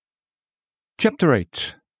Chapter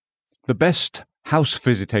 8. The Best House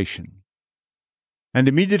Visitation. And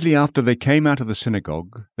immediately after they came out of the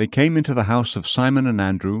synagogue, they came into the house of Simon and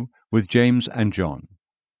Andrew with James and John.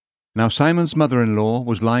 Now Simon's mother-in-law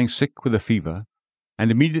was lying sick with a fever,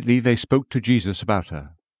 and immediately they spoke to Jesus about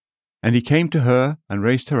her. And he came to her and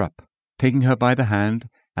raised her up, taking her by the hand,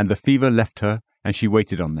 and the fever left her, and she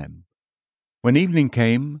waited on them. When evening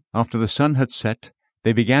came, after the sun had set,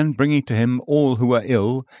 they began bringing to him all who were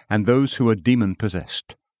ill and those who were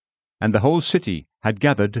demon-possessed. And the whole city had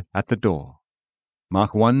gathered at the door.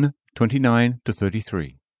 Mark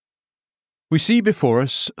 1:29-33. We see before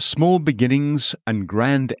us small beginnings and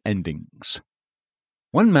grand endings.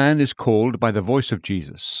 One man is called by the voice of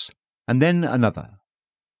Jesus, and then another.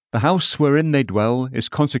 The house wherein they dwell is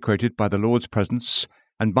consecrated by the Lord's presence,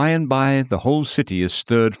 and by the whole city is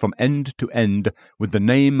stirred from end to end with the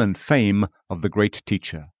name and fame of the great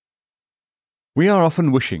teacher. We are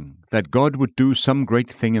often wishing that God would do some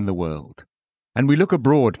great thing in the world, and we look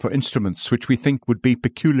abroad for instruments which we think would be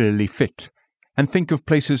peculiarly fit, and think of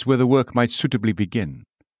places where the work might suitably begin.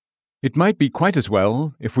 It might be quite as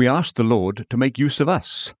well if we asked the Lord to make use of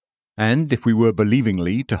us, and if we were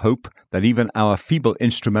believingly to hope that even our feeble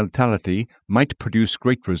instrumentality might produce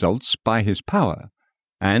great results by His power,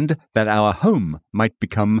 and that our home might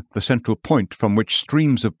become the central point from which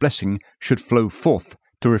streams of blessing should flow forth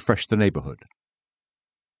to refresh the neighborhood.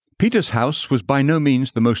 Peter's house was by no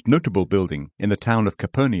means the most notable building in the town of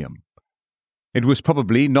Capernaum. It was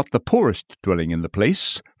probably not the poorest dwelling in the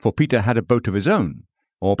place, for Peter had a boat of his own,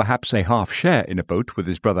 or perhaps a half share in a boat with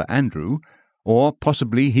his brother Andrew, or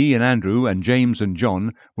possibly he and Andrew and James and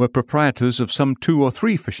John were proprietors of some 2 or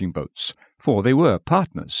 3 fishing boats, for they were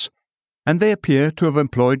partners, and they appear to have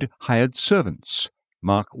employed hired servants.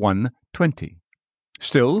 Mark 1:20.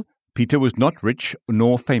 Still, Peter was not rich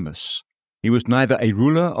nor famous. He was neither a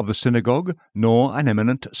ruler of the synagogue nor an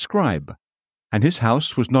eminent scribe, and his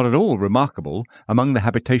house was not at all remarkable among the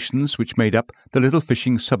habitations which made up the little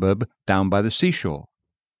fishing suburb down by the seashore.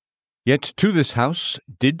 Yet to this house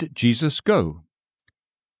did Jesus go.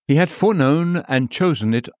 He had foreknown and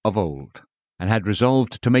chosen it of old, and had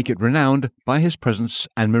resolved to make it renowned by his presence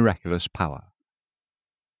and miraculous power.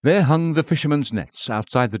 There hung the fishermen's nets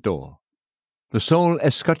outside the door, the sole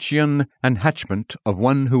escutcheon and hatchment of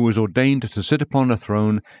one who was ordained to sit upon a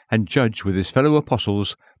throne and judge with his fellow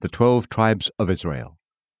apostles the 12 tribes of Israel.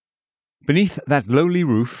 Beneath that lowly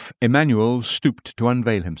roof Emmanuel stooped to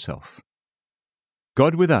unveil himself.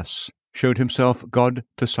 God with us showed himself God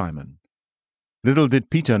to Simon. Little did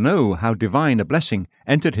Peter know how divine a blessing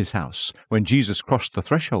entered his house when Jesus crossed the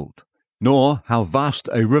threshold, nor how vast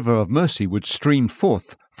a river of mercy would stream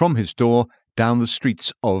forth from his door down the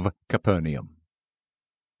streets of Capernaum.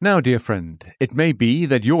 Now, dear friend, it may be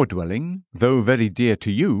that your dwelling, though very dear to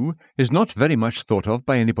you, is not very much thought of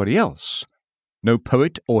by anybody else. No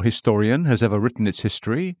poet or historian has ever written its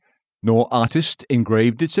history, nor artist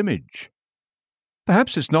engraved its image.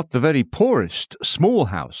 Perhaps it's not the very poorest, small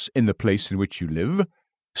house in the place in which you live.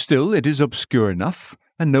 Still, it is obscure enough,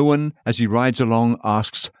 and no one, as he rides along,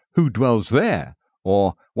 asks, "Who dwells there?"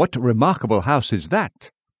 or "What remarkable house is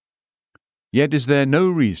that?" Yet is there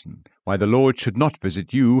no reason why the Lord should not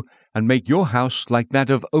visit you and make your house like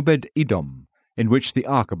that of Obed-Edom, in which the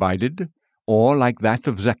ark abided, or like that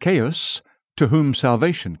of Zacchaeus, to whom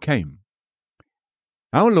salvation came.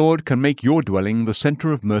 Our Lord can make your dwelling the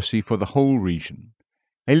center of mercy for the whole region,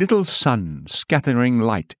 a little sun scattering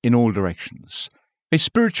light in all directions, a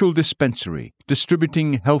spiritual dispensary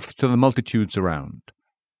distributing health to the multitudes around.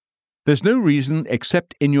 There's no reason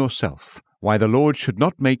except in yourself why the Lord should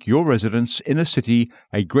not make your residence in a city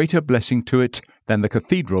a greater blessing to it than the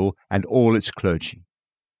cathedral and all its clergy.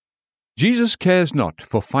 Jesus cares not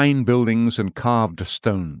for fine buildings and carved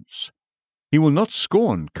stones. He will not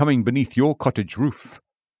scorn coming beneath your cottage roof,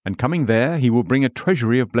 and coming there he will bring a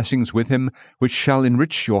treasury of blessings with him which shall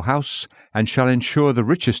enrich your house and shall ensure the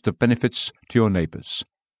richest of benefits to your neighbors.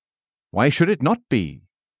 Why should it not be?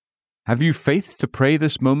 Have you faith to pray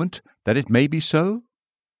this moment that it may be so?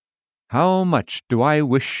 How much do I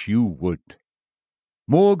wish you would!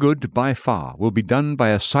 More good by far will be done by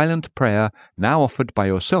a silent prayer now offered by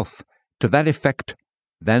yourself to that effect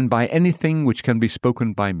than by anything which can be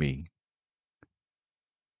spoken by me.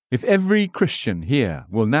 If every Christian here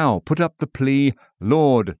will now put up the plea,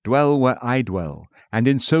 "Lord, dwell where I dwell, and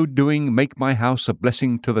in so doing make my house a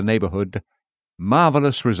blessing to the neighborhood,"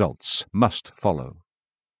 marvelous results must follow.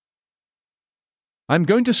 I'm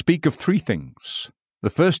going to speak of 3 things. The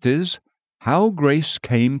first is how grace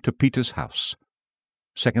came to Peter's house.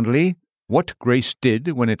 Secondly, what grace did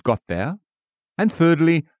when it got there. And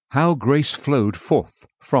thirdly, how grace flowed forth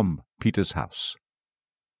from Peter's house.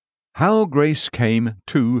 How Grace came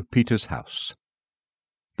to Peter's house.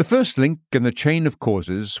 The first link in the chain of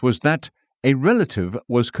causes was that a relative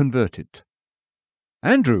was converted.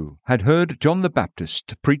 Andrew had heard John the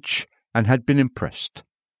Baptist preach and had been impressed.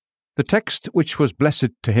 The text which was blessed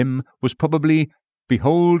to him was probably,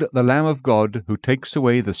 "Behold the Lamb of God who takes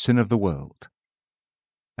away the sin of the world."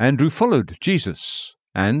 Andrew followed Jesus,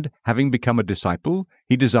 and, having become a disciple,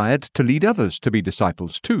 he desired to lead others to be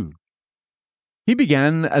disciples too. He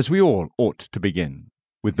began as we all ought to begin,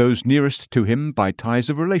 with those nearest to him by ties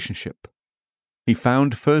of relationship. He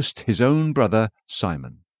found first his own brother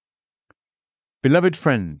Simon. Beloved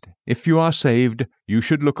friend, if you are saved, you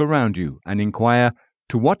should look around you and inquire,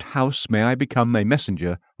 "To what house may I become a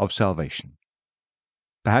messenger of salvation?"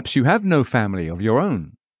 Perhaps you have no family of your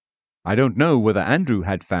own. I don't know whether Andrew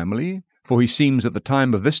had family, for he seems at the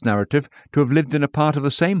time of this narrative to have lived in a part of the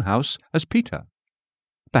same house as Peter.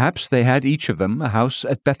 Perhaps they had each of them a house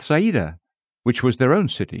at Bethsaida, which was their own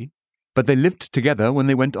city, but they lived together when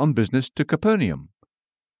they went on business to Capernaum.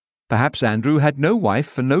 Perhaps Andrew had no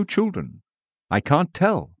wife and no children. I can't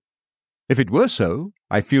tell. If it were so,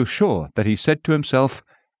 I feel sure that he said to himself,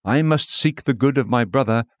 "I must seek the good of my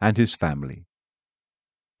brother and his family."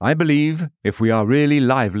 I believe, if we are really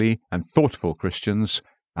lively and thoughtful Christians,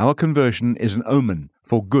 our conversion is an omen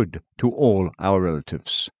for good to all our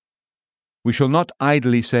relatives. We shall not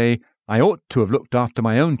idly say, "I ought to have looked after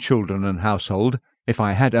my own children and household, if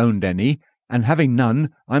I had owned any, and having none,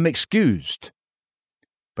 I'm excused."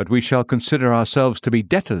 But we shall consider ourselves to be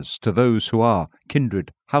debtors to those who are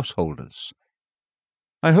kindred householders.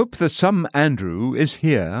 I hope that some Andrew is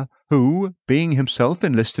here who, being himself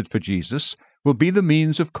enlisted for Jesus, will be the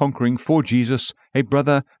means of conquering for Jesus a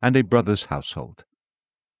brother and a brother's household.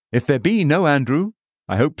 If there be no Andrew,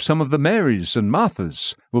 I hope some of the Marys and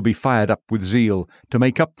Marthas will be fired up with zeal to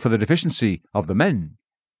make up for the deficiency of the men,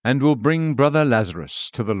 and will bring brother Lazarus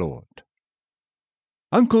to the Lord.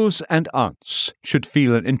 Uncles and aunts should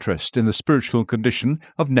feel an interest in the spiritual condition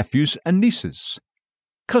of nephews and nieces.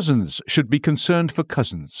 Cousins should be concerned for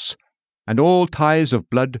cousins, and all ties of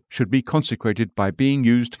blood should be consecrated by being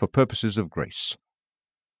used for purposes of grace.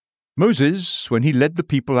 Moses, when he led the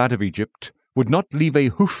people out of Egypt, would not leave a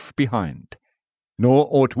hoof behind, nor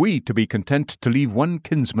ought we to be content to leave one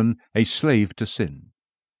kinsman a slave to sin.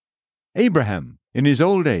 Abraham, in his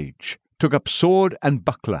old age, took up sword and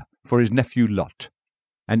buckler for his nephew Lot,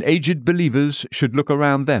 and aged believers should look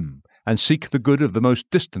around them and seek the good of the most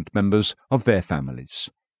distant members of their families.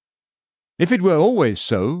 If it were always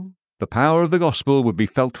so, the power of the gospel would be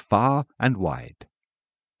felt far and wide.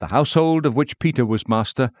 The household of which Peter was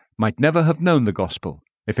master might never have known the gospel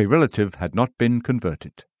if a relative had not been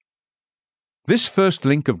converted. This first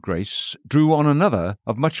link of grace drew on another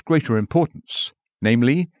of much greater importance,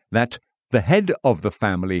 namely, that the head of the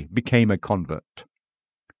family became a convert.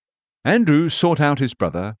 Andrew sought out his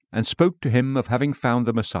brother and spoke to him of having found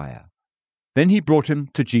the Messiah. Then he brought him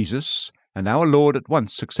to Jesus, and our Lord at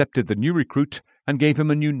once accepted the new recruit and gave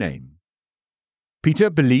him a new name. Peter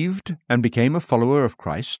believed and became a follower of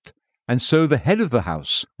Christ, and so the head of the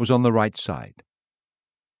house was on the right side.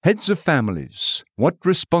 Heads of families, what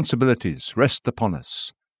responsibilities rest upon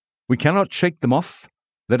us! We cannot shake them off,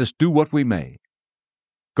 let us do what we may.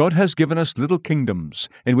 God has given us little kingdoms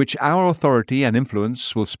in which our authority and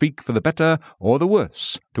influence will speak for the better or the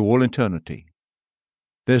worse to all eternity.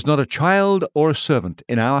 There's not a child or a servant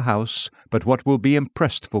in our house but what will be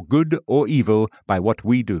impressed for good or evil by what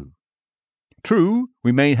we do. True,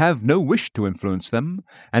 we may have no wish to influence them,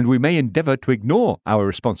 and we may endeavor to ignore our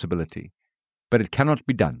responsibility, but it cannot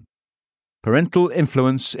be done. Parental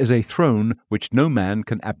influence is a throne which no man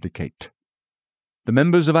can abdicate. The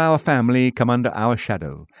members of our family come under our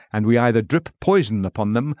shadow, and we either drip poison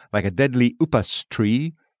upon them like a deadly upas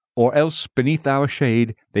tree, or else beneath our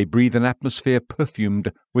shade they breathe an atmosphere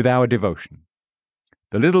perfumed with our devotion.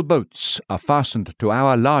 The little boats are fastened to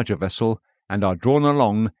our larger vessel and are drawn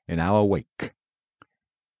along in our wake.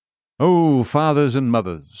 O fathers and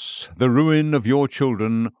mothers, the ruin of your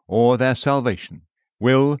children or their salvation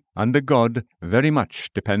will, under God, very much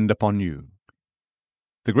depend upon you.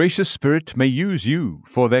 The gracious Spirit may use you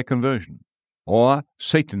for their conversion, or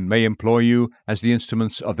Satan may employ you as the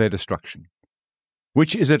instruments of their destruction.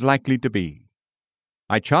 Which is it likely to be?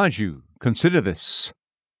 I charge you, consider this.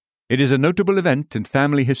 It is a notable event in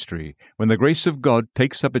family history when the grace of God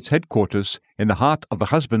takes up its headquarters in the heart of the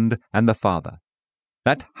husband and the father.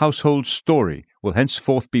 That household story will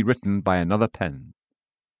henceforth be written by another pen.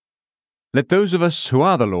 Let those of us who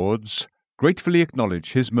are the Lord's gratefully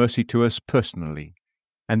acknowledge His mercy to us personally,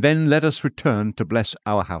 and then let us return to bless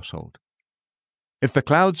our household. If the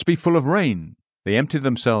clouds be full of rain, they empty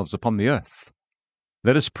themselves upon the earth.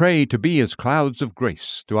 Let us pray to be as clouds of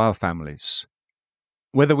grace to our families.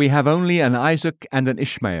 Whether we have only an Isaac and an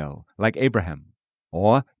Ishmael, like Abraham,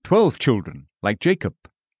 or 12 children, like Jacob,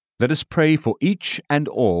 let us pray for each and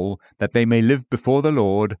all that they may live before the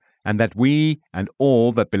Lord, and that we and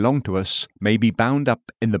all that belong to us may be bound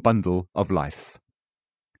up in the bundle of life.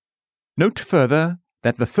 Note further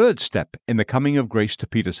that the third step in the coming of grace to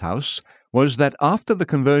Peter's house was that after the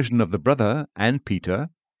conversion of the brother and Peter,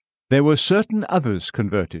 there were certain others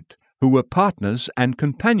converted who were partners and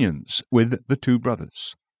companions with the two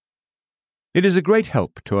brothers. It is a great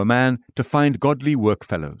help to a man to find godly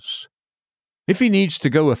workfellows. If he needs to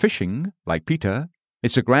go a-fishing, like Peter,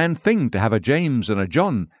 it's a grand thing to have a James and a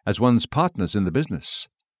John as one's partners in the business.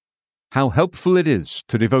 How helpful it is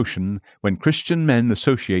to devotion when Christian men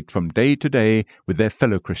associate from day to day with their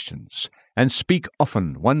fellow Christians, and speak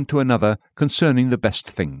often one to another concerning the best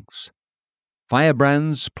things.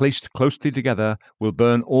 Firebrands placed closely together will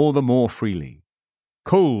burn all the more freely.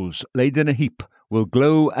 Coals laid in a heap will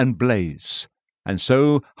glow and blaze, and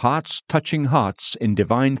so hearts touching hearts in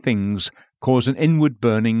divine things cause an inward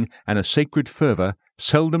burning and a sacred fervour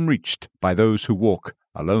seldom reached by those who walk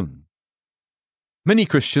alone. Many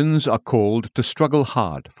Christians are called to struggle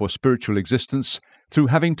hard for spiritual existence through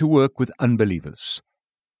having to work with unbelievers.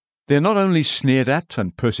 They are not only sneered at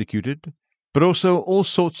and persecuted, but also all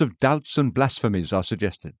sorts of doubts and blasphemies are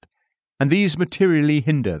suggested, and these materially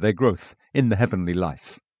hinder their growth in the heavenly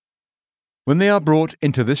life. When they are brought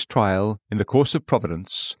into this trial in the course of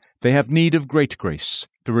providence, they have need of great grace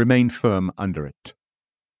to remain firm under it.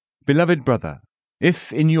 Beloved brother,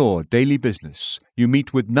 if in your daily business you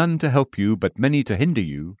meet with none to help you but many to hinder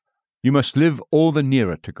you, you must live all the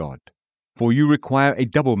nearer to God, for you require a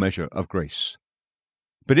double measure of grace.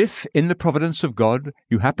 But if, in the providence of God,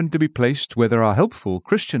 you happen to be placed where there are helpful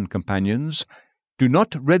Christian companions, do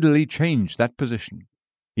not readily change that position,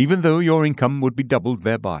 even though your income would be doubled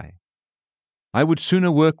thereby. I would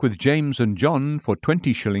sooner work with James and John for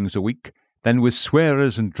 20 shillings a week than with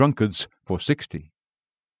swearers and drunkards for 60.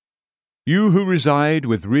 You who reside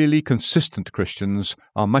with really consistent Christians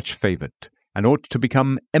are much favoured, and ought to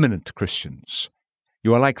become eminent Christians.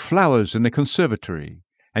 You are like flowers in a conservatory,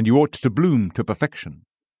 and you ought to bloom to perfection.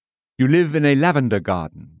 You live in a lavender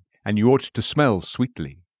garden, and you ought to smell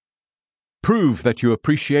sweetly. Prove that you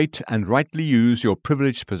appreciate and rightly use your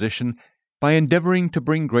privileged position by endeavouring to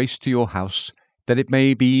bring grace to your house, that it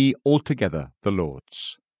may be altogether the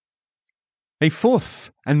Lord's. A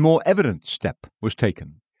fourth and more evident step was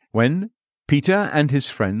taken when Peter and his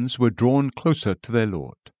friends were drawn closer to their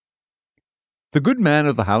Lord. The good man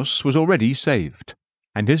of the house was already saved,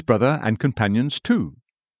 and his brother and companions too,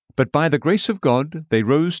 but by the grace of God they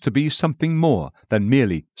rose to be something more than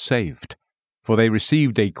merely saved, for they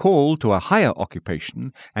received a call to a higher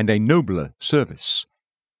occupation and a nobler service.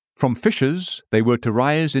 From fishers they were to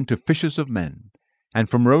rise into fishers of men, and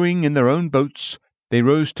from rowing in their own boats they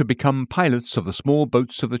rose to become pilots of the small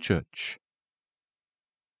boats of the church.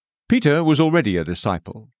 Peter was already a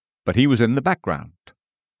disciple, but he was in the background.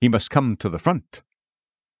 He must come to the front.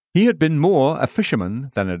 He had been more a fisherman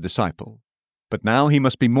than a disciple, but now he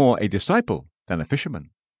must be more a disciple than a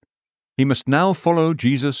fisherman. He must now follow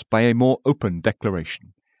Jesus by a more open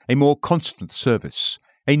declaration, a more constant service,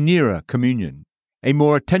 a nearer communion, a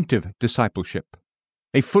more attentive discipleship,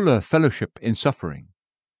 a fuller fellowship in suffering.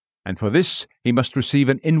 And for this he must receive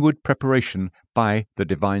an inward preparation by the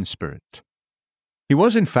divine Spirit. He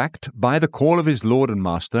was, in fact, by the call of his Lord and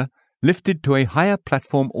Master, lifted to a higher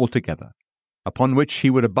platform altogether, upon which he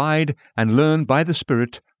would abide and learn by the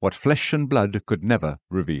Spirit what flesh and blood could never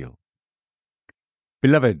reveal.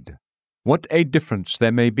 Beloved, what a difference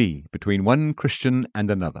there may be between one Christian and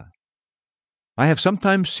another. I have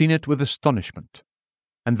sometimes seen it with astonishment,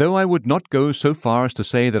 and though I would not go so far as to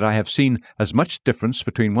say that I have seen as much difference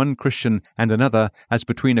between one Christian and another as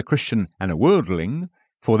between a Christian and a worldling,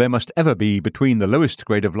 for there must ever be between the lowest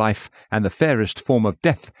grade of life and the fairest form of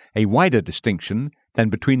death a wider distinction than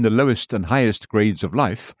between the lowest and highest grades of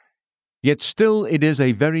life, yet still it is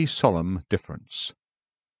a very solemn difference.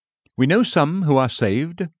 We know some who are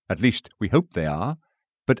saved, at least we hope they are,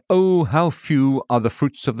 but oh, how few are the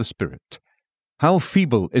fruits of the Spirit! How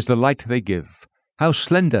feeble is the light they give! How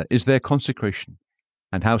slender is their consecration!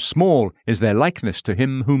 And how small is their likeness to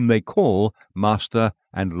Him whom they call Master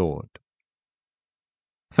and Lord!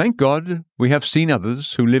 Thank God, we have seen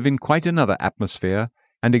others who live in quite another atmosphere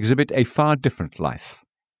and exhibit a far different life.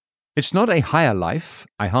 It's not a higher life,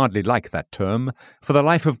 I hardly like that term, for the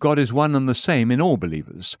life of God is one and the same in all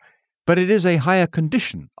believers, but it is a higher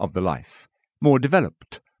condition of the life, more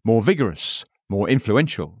developed, more vigorous, more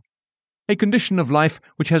influential, a condition of life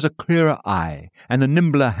which has a clearer eye and a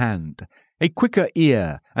nimbler hand, a quicker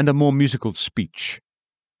ear and a more musical speech,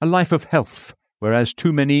 a life of health, whereas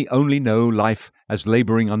too many only know life as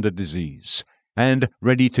labouring under disease, and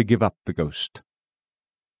ready to give up the ghost.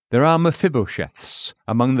 There are Mephibosheths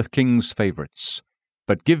among the king's favourites,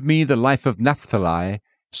 but give me the life of Naphtali,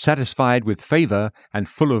 satisfied with favour and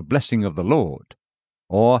full of blessing of the Lord,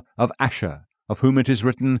 or of Asher, of whom it is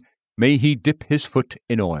written, May he dip his foot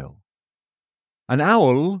in oil. An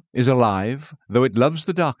owl is alive, though it loves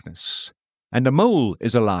the darkness, and a mole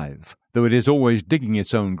is alive, though it is always digging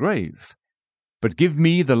its own grave. But give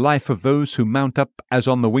me the life of those who mount up as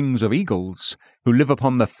on the wings of eagles, who live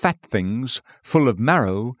upon the fat things, full of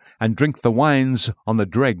marrow, and drink the wines on the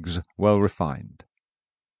dregs well refined.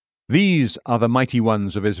 These are the mighty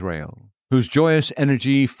ones of Israel, whose joyous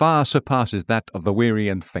energy far surpasses that of the weary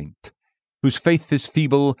and faint, whose faith is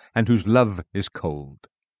feeble and whose love is cold.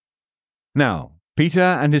 Now, Peter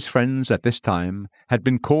and his friends at this time had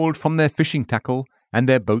been called from their fishing tackle and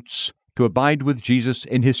their boats to abide with Jesus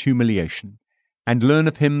in his humiliation, and learn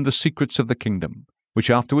of him the secrets of the kingdom, which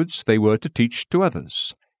afterwards they were to teach to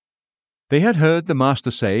others. They had heard the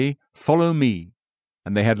Master say, Follow me,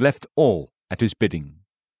 and they had left all at his bidding.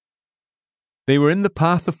 They were in the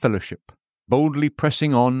path of fellowship, boldly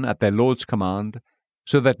pressing on at their Lord's command,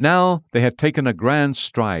 so that now they had taken a grand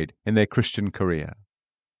stride in their Christian career.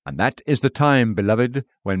 And that is the time, beloved,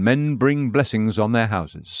 when men bring blessings on their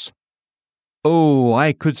houses. Oh,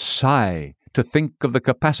 I could sigh to think of the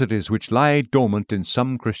capacities which lie dormant in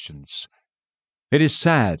some Christians. It is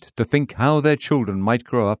sad to think how their children might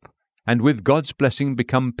grow up, and with God's blessing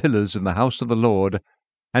become pillars in the house of the Lord,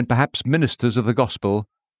 and perhaps ministers of the gospel,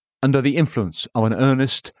 under the influence of an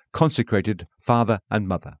earnest, consecrated father and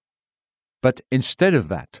mother. But instead of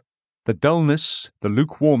that, the dullness, the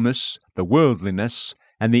lukewarmness, the worldliness,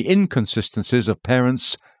 and the inconsistencies of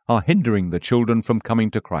parents are hindering the children from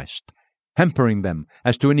coming to Christ, hampering them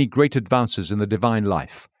as to any great advances in the divine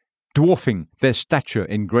life, dwarfing their stature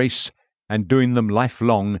in grace, and doing them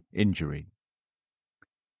lifelong injury.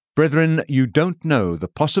 Brethren, you don't know the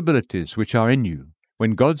possibilities which are in you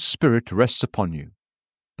when God's Spirit rests upon you.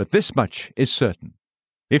 But this much is certain.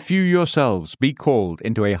 If you yourselves be called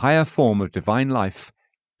into a higher form of divine life,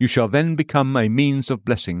 you shall then become a means of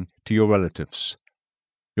blessing to your relatives.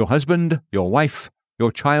 Your husband, your wife,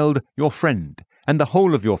 your child, your friend, and the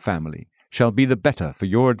whole of your family shall be the better for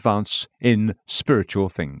your advance in spiritual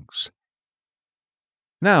things.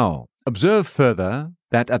 Now, observe further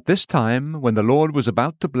that at this time, when the Lord was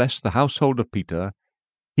about to bless the household of Peter,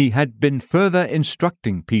 he had been further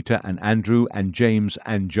instructing Peter and Andrew and James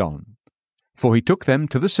and John, for he took them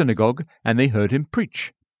to the synagogue, and they heard him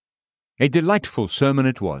preach. A delightful sermon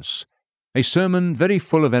it was, a sermon very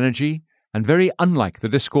full of energy, and very unlike the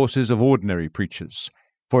discourses of ordinary preachers,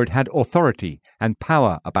 for it had authority and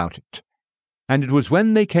power about it. And it was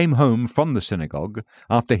when they came home from the synagogue,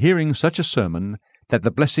 after hearing such a sermon, that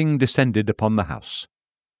the blessing descended upon the house.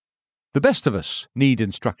 The best of us need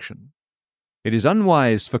instruction. It is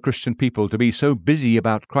unwise for Christian people to be so busy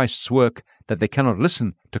about Christ's work that they cannot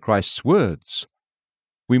listen to Christ's words.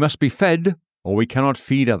 We must be fed, or we cannot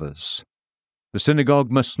feed others. The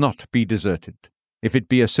synagogue must not be deserted, if it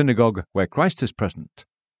be a synagogue where Christ is present.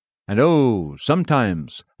 And oh,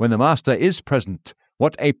 sometimes, when the Master is present,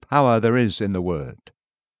 what a power there is in the word!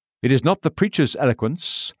 It is not the preacher's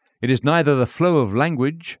eloquence, it is neither the flow of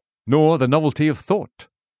language, nor the novelty of thought.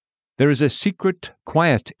 There is a secret,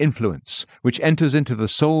 quiet influence which enters into the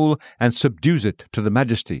soul and subdues it to the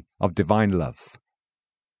majesty of divine love.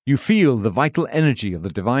 You feel the vital energy of the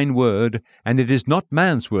divine word, and it is not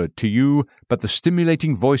man's word to you, but the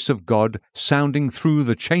stimulating voice of God sounding through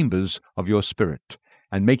the chambers of your spirit,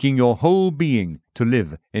 and making your whole being to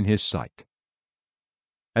live in his sight.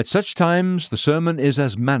 At such times the sermon is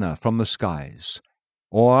as manna from the skies,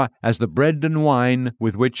 or as the bread and wine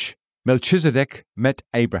with which Melchizedek met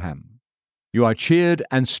Abraham. You are cheered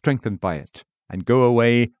and strengthened by it, and go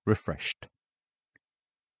away refreshed.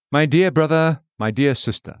 My dear brother, my dear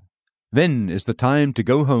sister, then is the time to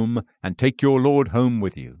go home and take your Lord home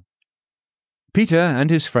with you. Peter and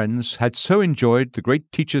his friends had so enjoyed the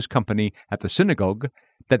great teacher's company at the synagogue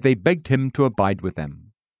that they begged him to abide with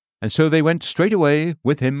them, and so they went straight away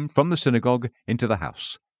with him from the synagogue into the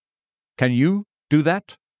house. Can you do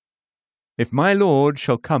that? If my Lord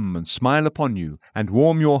shall come and smile upon you and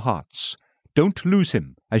warm your hearts, don't lose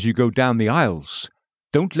him as you go down the aisles.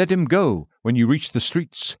 Don't let him go when you reach the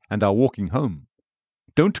streets and are walking home.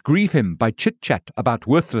 Don't grieve him by chit-chat about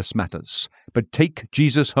worthless matters, but take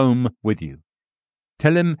Jesus home with you.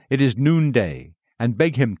 Tell him it is noonday, and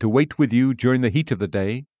beg him to wait with you during the heat of the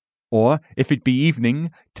day, or, if it be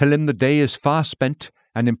evening, tell him the day is far spent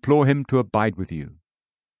and implore him to abide with you.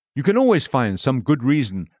 You can always find some good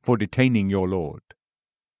reason for detaining your Lord.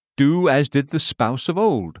 Do as did the spouse of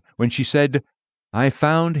old, when she said, I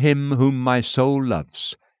found him whom my soul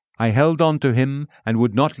loves. I held on to him and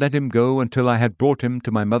would not let him go until I had brought him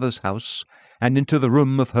to my mother's house and into the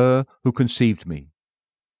room of her who conceived me.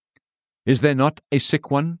 Is there not a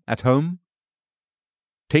sick one at home?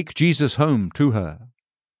 Take Jesus home to her.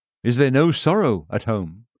 Is there no sorrow at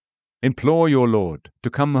home? Implore your Lord to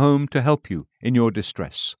come home to help you in your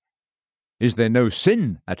distress. Is there no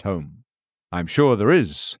sin at home? I'm sure there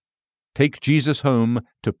is. Take Jesus home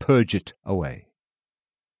to purge it away.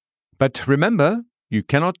 But remember, you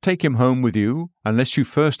cannot take him home with you unless you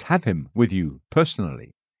first have him with you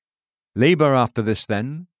personally. Labor after this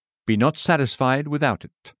then, be not satisfied without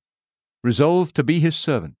it. Resolve to be his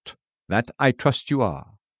servant, that I trust you are.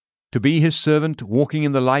 To be his servant, walking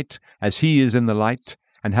in the light as he is in the light,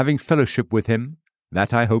 and having fellowship with him,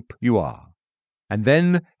 that I hope you are. And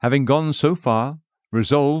then, having gone so far,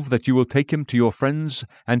 resolve that you will take him to your friends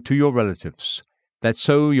and to your relatives, that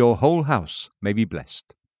so your whole house may be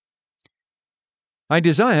blessed. I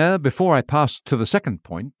desire, before I pass to the second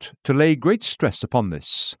point, to lay great stress upon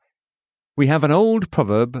this. We have an old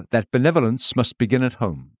proverb that benevolence must begin at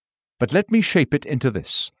home, but let me shape it into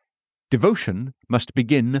this. Devotion must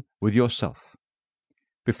begin with yourself.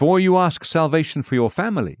 Before you ask salvation for your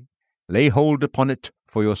family, lay hold upon it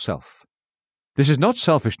for yourself. This is not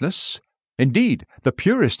selfishness. Indeed, the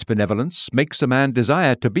purest benevolence makes a man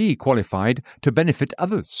desire to be qualified to benefit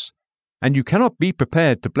others, and you cannot be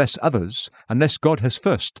prepared to bless others unless God has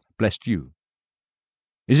first blessed you.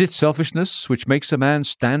 Is it selfishness which makes a man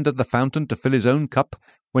stand at the fountain to fill his own cup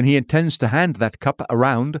when he intends to hand that cup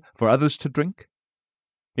around for others to drink?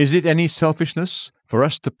 Is it any selfishness for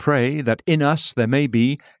us to pray that in us there may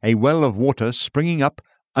be a well of water springing up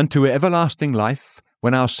unto everlasting life,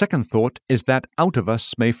 when our second thought is that out of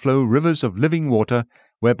us may flow rivers of living water,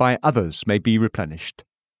 whereby others may be replenished?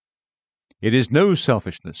 It is no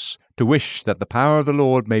selfishness to wish that the power of the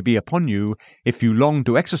Lord may be upon you if you long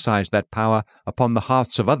to exercise that power upon the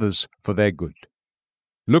hearts of others for their good.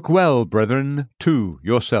 Look well, brethren, to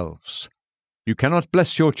yourselves. You cannot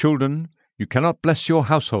bless your children, you cannot bless your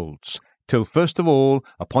households, till first of all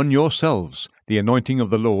upon yourselves the anointing of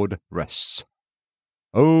the Lord rests.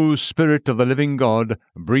 O Spirit of the living God,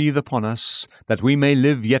 breathe upon us, that we may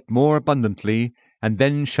live yet more abundantly, and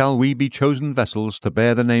then shall we be chosen vessels to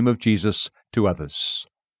bear the name of Jesus to others.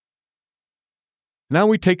 Now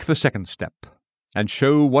we take the second step, and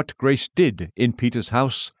show what grace did in Peter's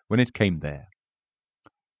house when it came there.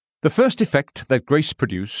 The first effect that grace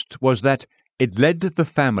produced was that it led the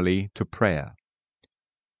family to prayer.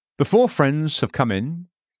 The four friends have come in,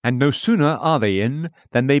 and no sooner are they in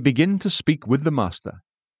than they begin to speak with the Master.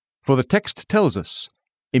 For the text tells us,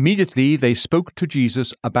 immediately they spoke to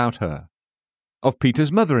Jesus about her, of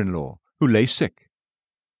Peter's mother-in-law, who lay sick.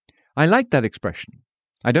 I like that expression.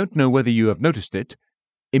 I don't know whether you have noticed it.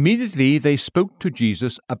 Immediately they spoke to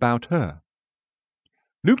Jesus about her.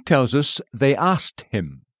 Luke tells us they asked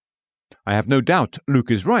him. I have no doubt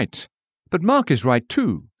Luke is right, but Mark is right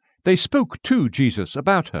too. They spoke to Jesus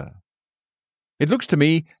about her. It looks to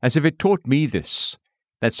me as if it taught me this,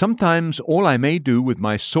 that sometimes all I may do with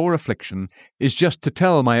my sore affliction is just to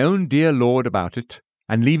tell my own dear Lord about it,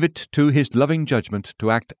 and leave it to his loving judgment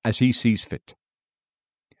to act as he sees fit.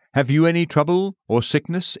 Have you any trouble or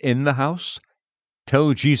sickness in the house?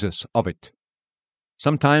 Tell Jesus of it.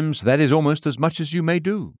 Sometimes that is almost as much as you may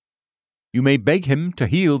do. You may beg him to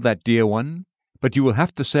heal that dear one, but you will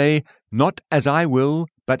have to say, not as I will,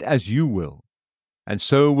 but as you will, and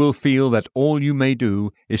so will feel that all you may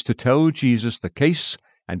do is to tell Jesus the case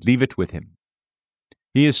and leave it with him.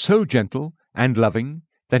 He is so gentle and loving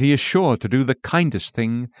that he is sure to do the kindest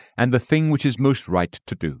thing and the thing which is most right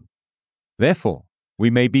to do. Therefore, we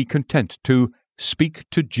may be content to speak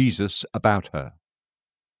to Jesus about her.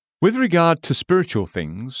 With regard to spiritual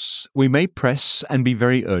things, we may press and be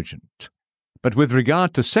very urgent. But with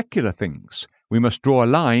regard to secular things, we must draw a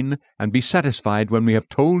line and be satisfied when we have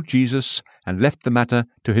told Jesus and left the matter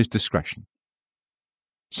to his discretion.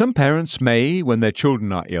 Some parents may, when their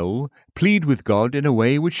children are ill, plead with God in a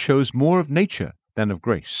way which shows more of nature than of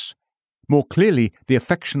grace, more clearly the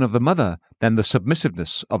affection of the mother than the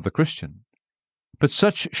submissiveness of the Christian. But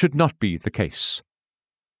such should not be the case.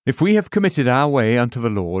 If we have committed our way unto the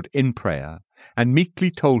Lord in prayer, and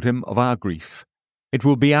meekly told him of our grief, it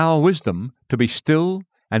will be our wisdom to be still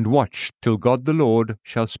and watch till God the Lord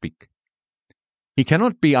shall speak. He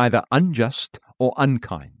cannot be either unjust or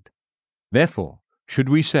unkind. Therefore, should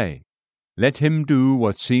we say, "Let him do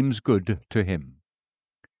what seems good to him"?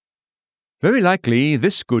 Very likely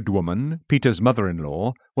this good woman, Peter's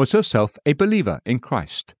mother-in-law, was herself a believer in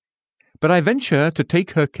Christ. But I venture to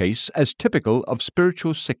take her case as typical of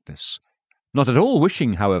spiritual sickness, not at all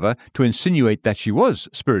wishing, however, to insinuate that she was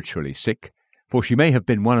spiritually sick, for she may have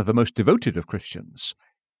been one of the most devoted of Christians.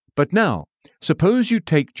 But now, suppose you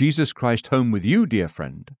take Jesus Christ home with you, dear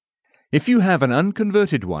friend. If you have an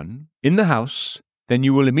unconverted one in the house, then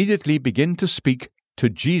you will immediately begin to speak to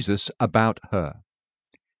Jesus about her.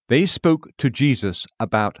 They spoke to Jesus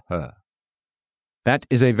about her. That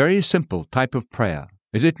is a very simple type of prayer,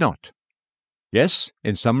 is it not? Yes,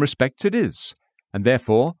 in some respects it is, and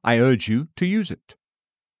therefore I urge you to use it.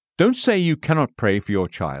 Don't say you cannot pray for your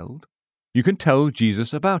child. You can tell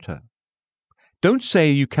Jesus about her. Don't say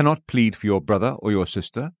you cannot plead for your brother or your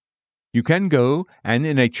sister. You can go and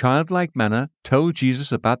in a childlike manner tell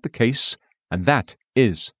Jesus about the case, and that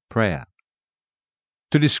is prayer.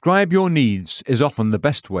 To describe your needs is often the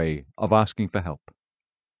best way of asking for help.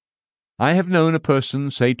 I have known a person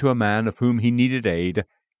say to a man of whom he needed aid,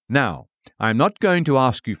 "Now, I am not going to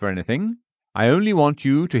ask you for anything. I only want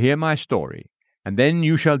you to hear my story, and then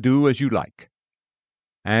you shall do as you like."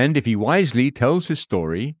 And if he wisely tells his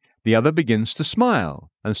story, the other begins to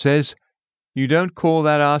smile and says, "You don't call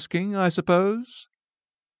that asking, I suppose?"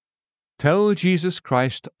 Tell Jesus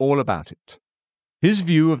Christ all about it. His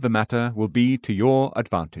view of the matter will be to your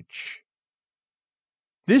advantage.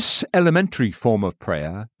 This elementary form of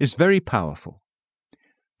prayer is very powerful.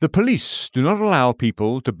 The police do not allow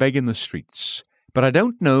people to beg in the streets, but I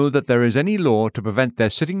don't know that there is any law to prevent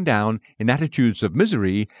their sitting down in attitudes of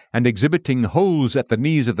misery and exhibiting holes at the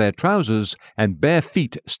knees of their trousers and bare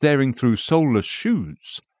feet staring through soleless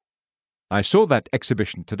shoes. I saw that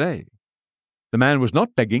exhibition today. The man was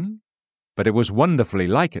not begging, but it was wonderfully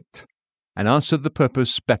like it, and answered the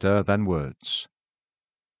purpose better than words.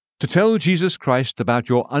 To tell Jesus Christ about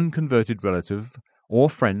your unconverted relative or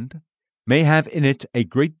friend may have in it a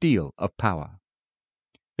great deal of power.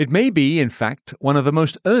 It may be, in fact, one of the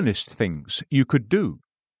most earnest things you could do,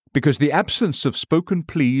 because the absence of spoken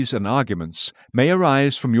pleas and arguments may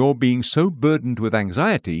arise from your being so burdened with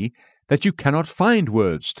anxiety that you cannot find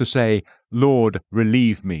words to say, "Lord,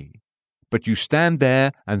 relieve me." But you stand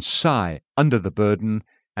there and sigh under the burden,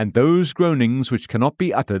 and those groanings which cannot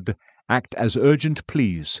be uttered act as urgent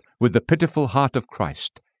pleas with the pitiful heart of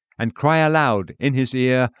Christ, and cry aloud in his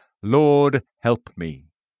ear, "Lord, help me."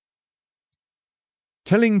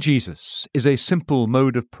 Telling Jesus is a simple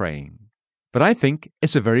mode of praying, but I think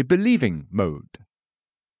it's a very believing mode.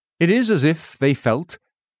 It is as if they felt,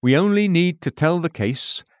 we only need to tell the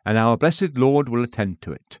case, and our blessed Lord will attend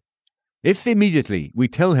to it. If immediately we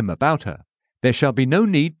tell him about her, there shall be no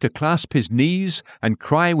need to clasp his knees and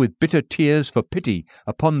cry with bitter tears for pity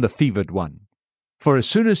upon the fevered one. For as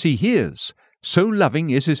soon as he hears, so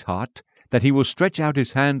loving is his heart that he will stretch out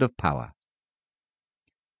his hand of power.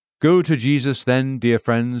 Go to Jesus then, dear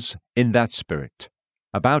friends, in that spirit,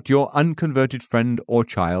 about your unconverted friend or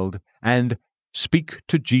child, and speak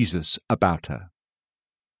to Jesus about her.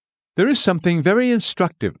 There is something very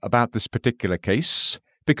instructive about this particular case,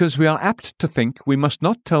 because we are apt to think we must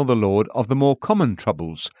not tell the Lord of the more common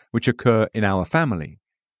troubles which occur in our family.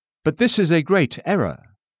 But this is a great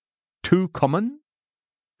error. Too common?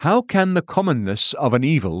 How can the commonness of an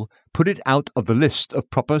evil put it out of the list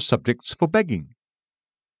of proper subjects for begging?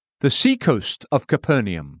 The sea-coast of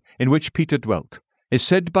Capernaum, in which Peter dwelt, is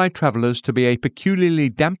said by travellers to be a peculiarly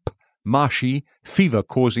damp, marshy,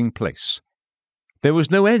 fever-causing place. There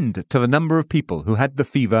was no end to the number of people who had the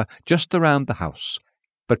fever just around the house,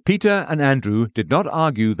 but Peter and Andrew did not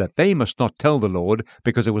argue that they must not tell the Lord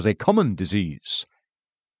because it was a common disease.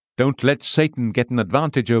 Don't let Satan get an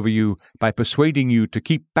advantage over you by persuading you to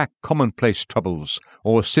keep back commonplace troubles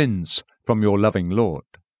or sins from your loving Lord.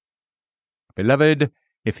 Beloved,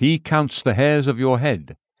 if he counts the hairs of your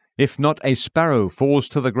head, if not a sparrow falls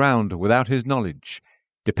to the ground without his knowledge,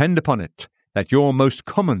 depend upon it that your most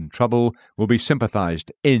common trouble will be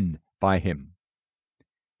sympathized in by him.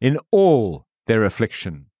 In all their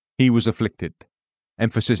affliction he was afflicted.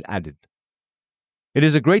 Emphasis added. It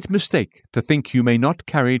is a great mistake to think you may not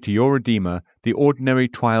carry to your Redeemer the ordinary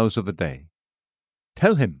trials of the day.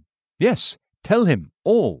 Tell him, yes, tell him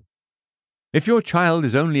all. If your child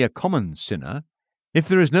is only a common sinner, if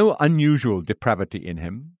there is no unusual depravity in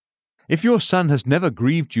him, if your son has never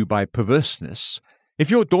grieved you by perverseness, if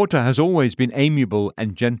your daughter has always been amiable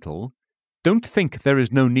and gentle, don't think there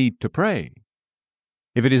is no need to pray.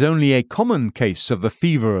 If it is only a common case of the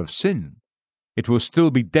fever of sin, it will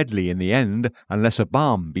still be deadly in the end unless a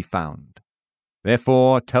balm be found.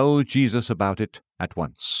 Therefore tell Jesus about it at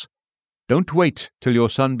once. Don't wait till your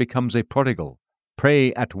son becomes a prodigal.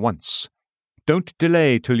 Pray at once. Don't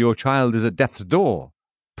delay till your child is at death's door.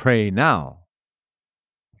 Pray now.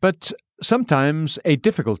 But sometimes a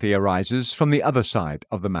difficulty arises from the other side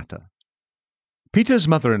of the matter. Peter's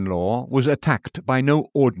mother-in-law was attacked by no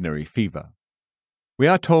ordinary fever. We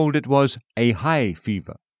are told it was a high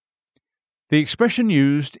fever. The expression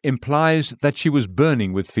used implies that she was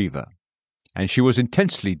burning with fever, and she was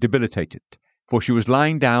intensely debilitated, for she was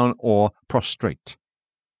lying down or prostrate.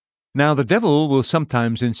 Now the devil will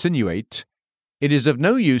sometimes insinuate, "It is of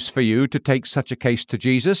no use for you to take such a case to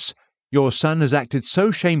Jesus. Your son has acted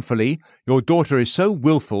so shamefully, your daughter is so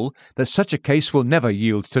willful, that such a case will never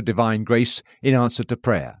yield to divine grace in answer to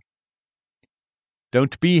prayer."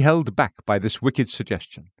 Don't be held back by this wicked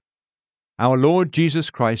suggestion. Our Lord Jesus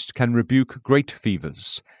Christ can rebuke great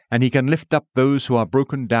fevers, and he can lift up those who are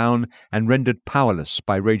broken down and rendered powerless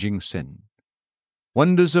by raging sin.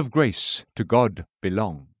 Wonders of grace to God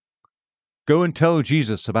belong. Go and tell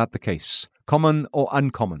Jesus about the case, common or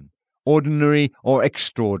uncommon, ordinary or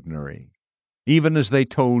extraordinary, even as they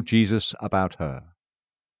told Jesus about her.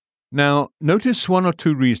 Now, notice one or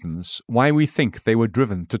two reasons why we think they were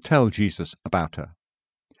driven to tell Jesus about her.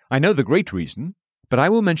 I know the great reason, but I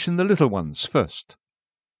will mention the little ones first.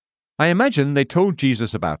 I imagine they told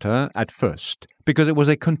Jesus about her at first because it was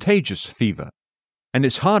a contagious fever, and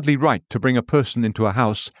it's hardly right to bring a person into a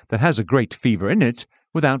house that has a great fever in it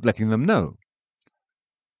without letting them know.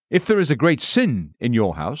 If there is a great sin in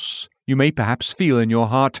your house, you may perhaps feel in your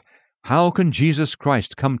heart, "How can Jesus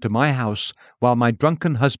Christ come to my house while my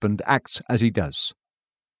drunken husband acts as he does?"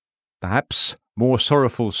 Perhaps, more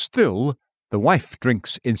sorrowful still, the wife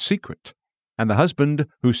drinks in secret, and the husband,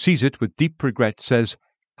 who sees it with deep regret, says,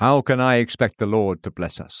 "How can I expect the Lord to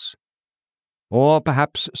bless us?" Or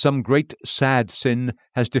perhaps some great sad sin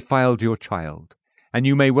has defiled your child, and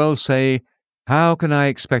you may well say, "How can I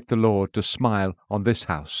expect the Lord to smile on this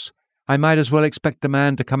house? I might as well expect a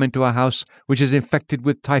man to come into a house which is infected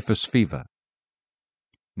with typhus fever."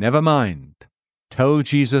 Never mind. Tell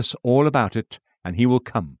Jesus all about it, and he will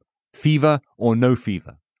come, fever or no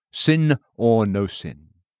fever, sin or no sin.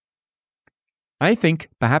 I think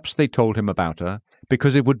perhaps they told him about her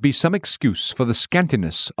because it would be some excuse for the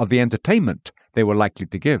scantiness of the entertainment they were likely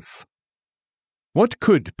to give. What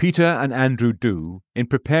could Peter and Andrew do in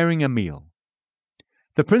preparing a meal?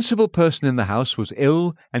 The principal person in the house was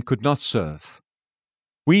ill and could not serve.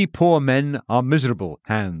 We poor men are miserable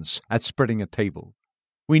hands at spreading a table.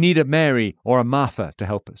 We need a Mary or a Martha to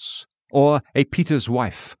help us, or a Peter's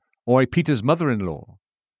wife, or a Peter's mother-in-law.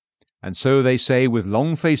 And so they say with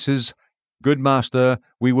long faces, "Good master,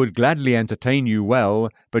 we would gladly entertain you well,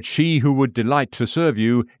 but she who would delight to serve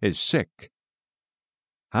you is sick."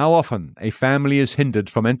 How often a family is hindered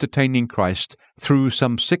from entertaining Christ through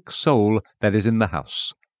some sick soul that is in the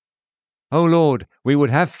house. "Oh Lord, we would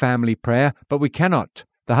have family prayer, but we cannot.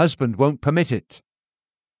 The husband won't permit it."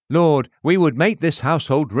 "Lord, we would make this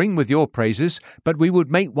household ring with your praises, but we would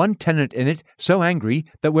make one tenant in it so angry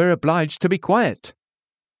that we're obliged to be quiet."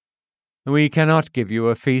 "We cannot give you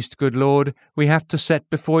a feast, good Lord. We have to set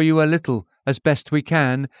before you a little, as best we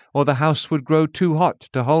can, or the house would grow too hot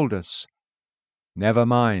to hold us." Never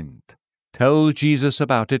mind. Tell Jesus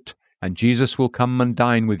about it, and Jesus will come and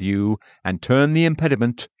dine with you and turn the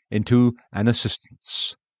impediment into an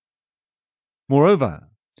assistance. Moreover,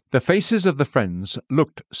 the faces of the friends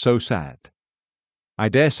looked so sad. I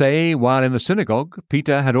dare say, while in the synagogue,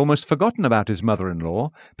 Peter had almost forgotten about his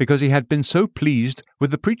mother-in-law because he had been so pleased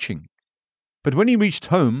with the preaching. But when he reached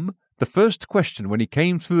home, the first question when he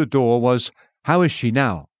came through the door was, "How is she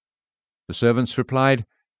now?" The servants replied,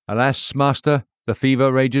 "Alas, master, the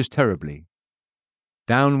fever rages terribly."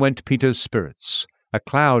 Down went Peter's spirits. A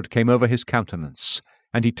cloud came over his countenance,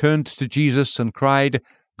 and he turned to Jesus and cried,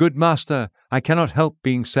 "Good master, I cannot help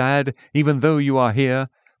being sad, even though you are here,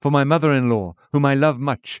 for my mother-in-law, whom I love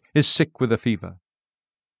much, is sick with a fever."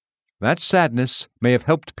 That sadness may have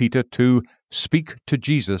helped Peter to speak to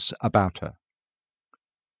Jesus about her.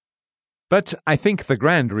 But I think the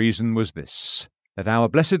grand reason was this, that our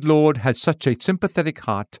blessed Lord had such a sympathetic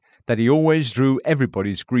heart that he always drew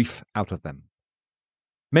everybody's grief out of them.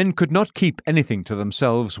 Men could not keep anything to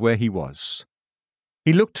themselves where he was.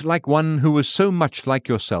 He looked like one who was so much like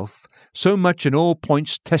yourself, so much in all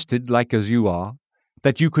points tested like as you are,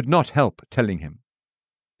 that you could not help telling him.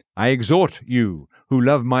 I exhort you, who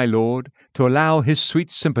love my Lord, to allow his sweet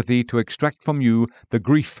sympathy to extract from you the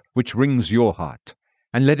grief which wrings your heart,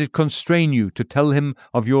 and let it constrain you to tell him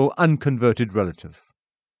of your unconverted relative.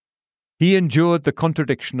 He endured the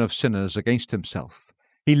contradiction of sinners against himself.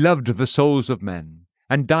 He loved the souls of men,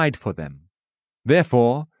 and died for them.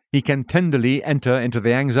 Therefore, he can tenderly enter into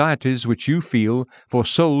the anxieties which you feel for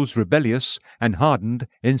souls rebellious and hardened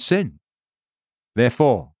in sin.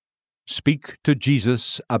 Therefore, speak to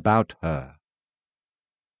Jesus about her.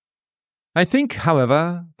 I think,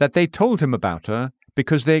 however, that they told him about her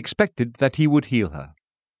because they expected that he would heal her.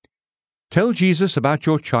 Tell Jesus about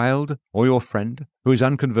your child or your friend who is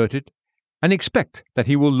unconverted, and expect that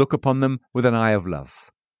he will look upon them with an eye of love.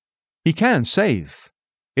 He can save.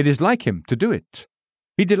 It is like him to do it.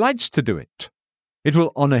 He delights to do it. It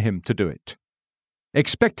will honor him to do it.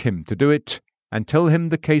 Expect him to do it, and tell him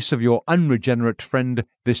the case of your unregenerate friend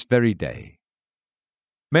this very day.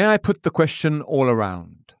 May I put the question all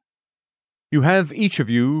around? You have each of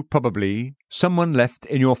you, probably, someone left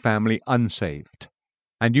in your family unsaved,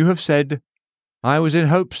 and you have said, "I was in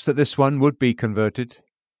hopes that this one would be converted."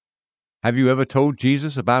 Have you ever told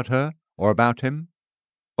Jesus about her or about him?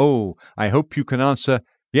 Oh, I hope you can answer,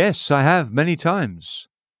 "Yes, I have many times."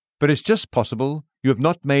 But it's just possible you have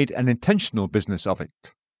not made an intentional business of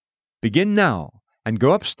it. Begin now, and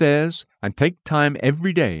go upstairs and take time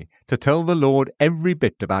every day to tell the Lord every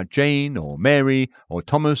bit about Jane or Mary or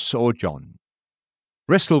Thomas or John.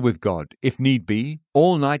 Wrestle with God, if need be,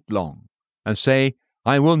 all night long, and say,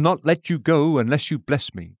 "I will not let you go unless you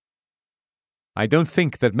bless me." I don't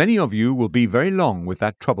think that many of you will be very long with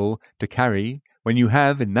that trouble to carry when you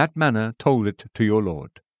have in that manner told it to your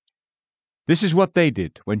Lord. This is what they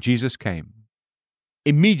did when Jesus came.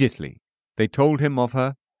 Immediately they told him of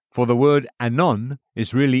her, for the word anon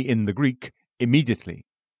is really in the Greek, immediately.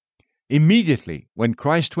 Immediately when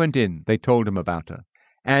Christ went in, they told him about her,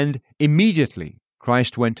 and immediately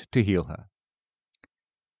Christ went to heal her.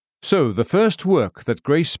 So the first work that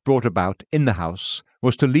grace brought about in the house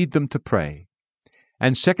was to lead them to pray.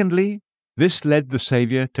 And secondly, this led the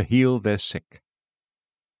Saviour to heal their sick.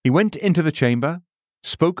 He went into the chamber,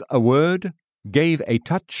 spoke a word, gave a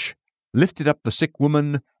touch, lifted up the sick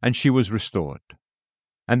woman, and she was restored.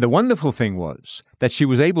 And the wonderful thing was that she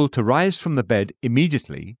was able to rise from the bed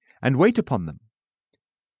immediately and wait upon them.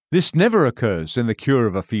 This never occurs in the cure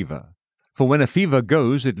of a fever, for when a fever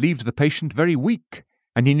goes, it leaves the patient very weak,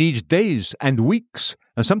 and he needs days and weeks,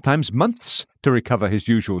 and sometimes months, to recover his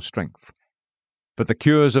usual strength. But the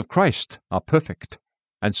cures of Christ are perfect,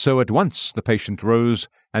 and so at once the patient rose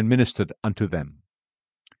and ministered unto them.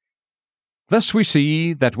 Thus we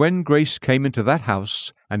see that when grace came into that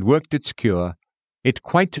house and worked its cure, it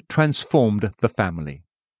quite transformed the family.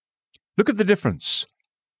 Look at the difference.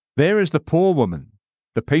 There is the poor woman,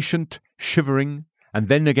 the patient shivering, and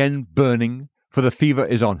then again burning, for the fever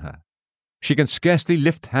is on her. She can scarcely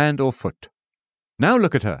lift hand or foot. Now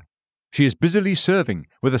look at her. She is busily serving,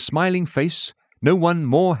 with a smiling face, no one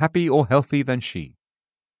more happy or healthy than she.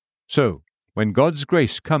 So, when God's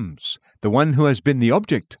grace comes, the one who has been the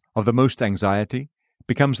object of the most anxiety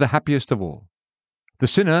becomes the happiest of all. The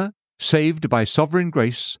sinner, saved by sovereign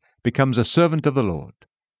grace, becomes a servant of the Lord.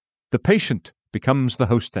 The patient becomes the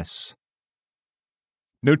hostess.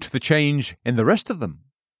 Note the change in the rest of them.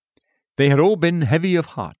 They had all been heavy of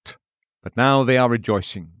heart, but now they are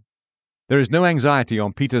rejoicing. There is no anxiety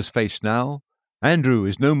on Peter's face now. Andrew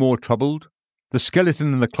is no more troubled. The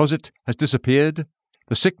skeleton in the closet has disappeared.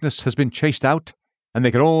 The sickness has been chased out, and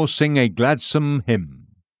they can all sing a gladsome hymn.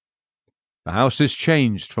 The house is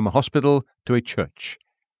changed from a hospital to a church,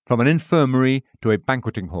 from an infirmary to a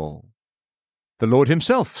banqueting hall. The Lord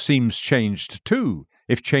himself seems changed too,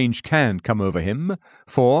 if change can come over him,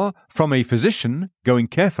 for from a physician going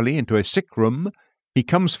carefully into a sick room, he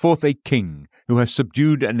comes forth a king who has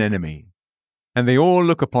subdued an enemy. And they all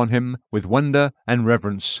look upon him with wonder and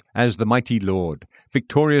reverence as the mighty Lord,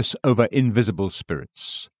 victorious over invisible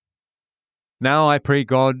spirits. Now I pray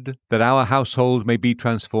God that our household may be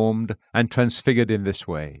transformed and transfigured in this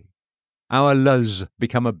way. Our Luz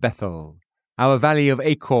become a Bethel, our valley of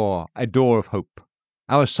Achor a door of hope,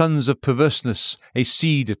 our sons of perverseness a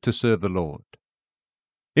seed to serve the Lord.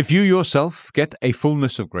 If you yourself get a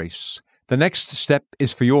fullness of grace, the next step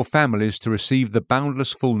is for your families to receive the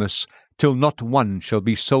boundless fullness till not one shall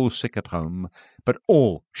be soul sick at home, but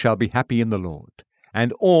all shall be happy in the Lord,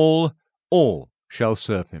 and all shall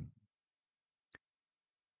serve him.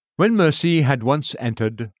 When mercy had once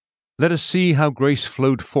entered, let us see how grace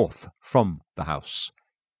flowed forth from the house.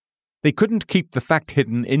 They couldn't keep the fact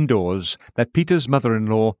hidden indoors that Peter's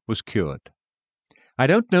mother-in-law was cured. I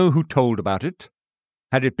don't know who told about it.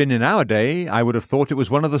 Had it been in our day, I would have thought it was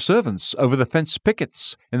one of the servants over the fence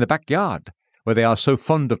pickets in the backyard, where they are so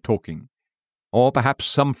fond of talking, or perhaps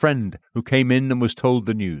some friend who came in and was told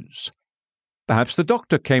the news. Perhaps the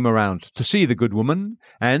doctor came around to see the good woman,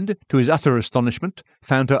 and, to his utter astonishment,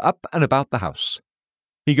 found her up and about the house.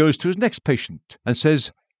 He goes to his next patient and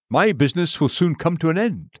says, "My business will soon come to an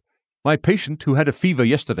end. My patient who had a fever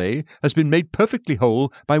yesterday has been made perfectly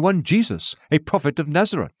whole by one Jesus, a prophet of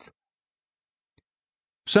Nazareth."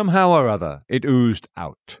 Somehow or other it oozed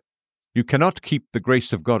out. You cannot keep the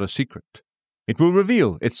grace of God a secret. It will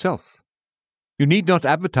reveal itself. You need not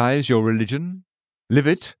advertise your religion. Live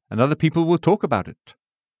it, and other people will talk about it.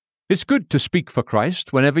 It's good to speak for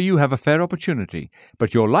Christ whenever you have a fair opportunity,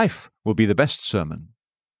 but your life will be the best sermon.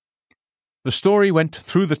 The story went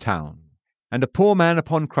through the town, and a poor man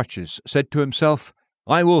upon crutches said to himself,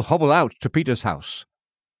 "I will hobble out to Peter's house."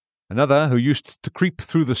 Another, who used to creep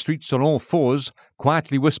through the streets on all fours,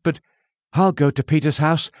 quietly whispered, "I'll go to Peter's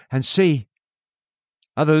house and see."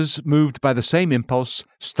 Others, moved by the same impulse,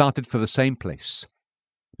 started for the same place.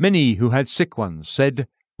 Many who had sick ones said,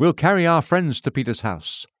 "We'll carry our friends to Peter's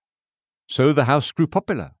house." So the house grew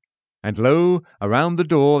popular, and lo, around the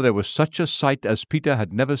door there was such a sight as Peter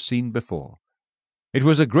had never seen before. It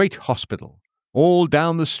was a great hospital. All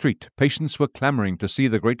down the street patients were clamouring to see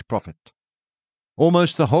the great prophet.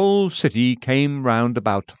 Almost the whole city came round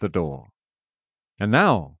about the door. And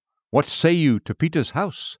now, what say you to Peter's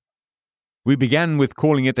house? We began with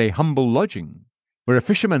calling it a humble lodging, where a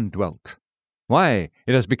fisherman dwelt. Why,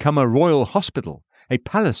 it has become a royal hospital, a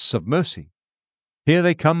palace of mercy. Here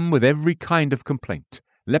they come with every kind of complaint,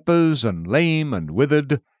 lepers and lame and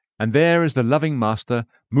withered, and there is the loving Master,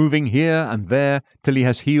 moving here and there till he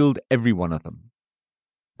has healed every one of them.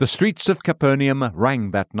 The streets of Capernaum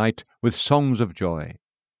rang that night with songs of joy.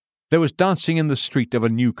 There was dancing in the street of a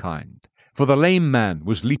new kind, for the lame man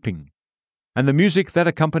was leaping, and the music that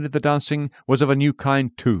accompanied the dancing was of a new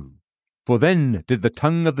kind too, for then did the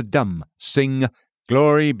tongue of the dumb sing,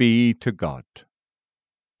 "Glory be to God."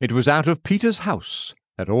 It was out of Peter's house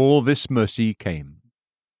that all this mercy came.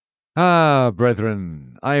 Ah,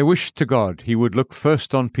 brethren, I wish to God he would look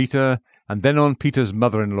first on Peter, and then on Peter's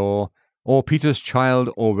mother-in-law, or Peter's child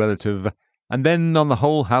or relative, and then on the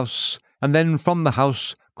whole house, and then from the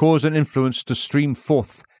house cause an influence to stream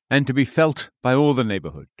forth and to be felt by all the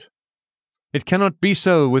neighbourhood. "It cannot be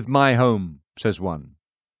so with my home," says one.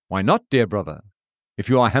 Why not, dear brother? If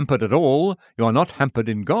you are hampered at all, you are not hampered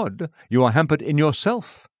in God, you are hampered in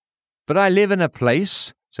yourself. "But I live in a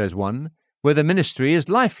place," says one, "where the ministry is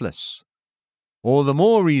lifeless." All the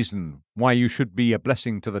more reason why you should be a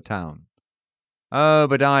blessing to the town. "Oh,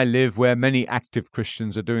 but I live where many active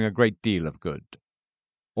Christians are doing a great deal of good."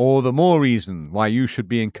 All the more reason why you should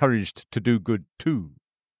be encouraged to do good too.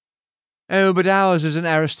 "Oh, but ours is an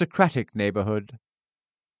aristocratic neighbourhood."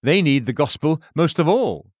 They need the gospel most of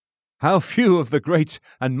all. How few of the great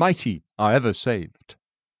and mighty are ever saved.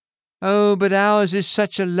 "Oh, but ours is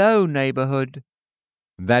such a low neighbourhood."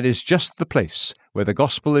 That is just the place where the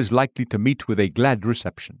gospel is likely to meet with a glad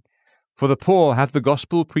reception, for the poor have the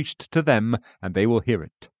gospel preached to them, and they will hear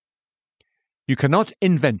it. You cannot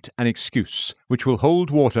invent an excuse which will hold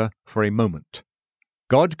water for a moment.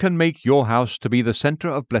 God can make your house to be the centre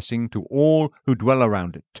of blessing to all who dwell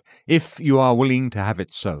around it, if you are willing to have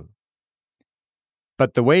it so.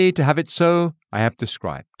 But the way to have it so I have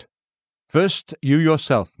described. First, you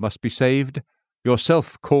yourself must be saved,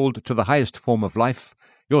 yourself called to the highest form of life,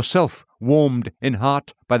 yourself warmed in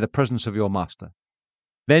heart by the presence of your Master.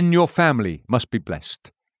 Then your family must be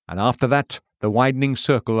blessed, and after that the widening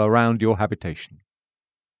circle around your habitation.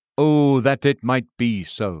 Oh, that it might be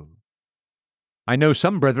so! I know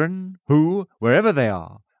some brethren who, wherever they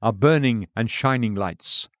are burning and shining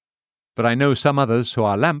lights. But I know some others who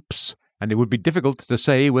are lamps, and it would be difficult to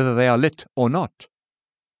say whether they are lit or not.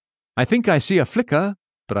 I think I see a flicker,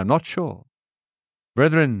 but I'm not sure.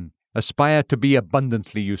 Brethren, aspire to be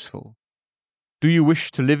abundantly useful. Do you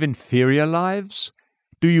wish to live inferior lives?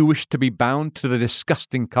 Do you wish to be bound to the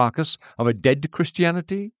disgusting carcass of a dead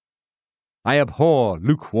Christianity? I abhor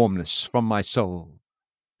lukewarmness from my soul.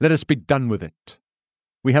 Let us be done with it.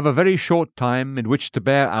 We have a very short time in which to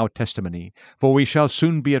bear our testimony, for we shall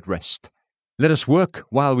soon be at rest. Let us work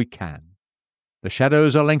while we can. The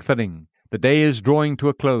shadows are lengthening. The day is drawing to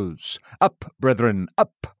a close. Up, brethren,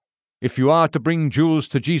 up! If you are to bring jewels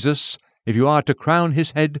to Jesus, if you are to crown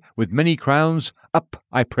his head with many crowns, up,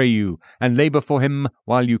 I pray you, and labour for him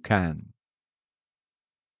while you can.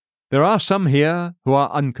 There are some here who are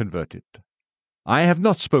unconverted. I have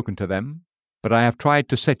not spoken to them, but I have tried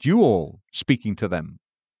to set you all speaking to them.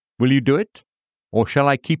 Will you do it? Or shall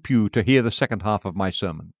I keep you to hear the second half of my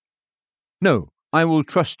sermon? No, I will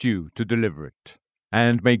trust you to deliver it,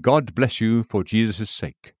 and may God bless you for Jesus'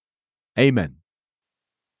 sake. Amen.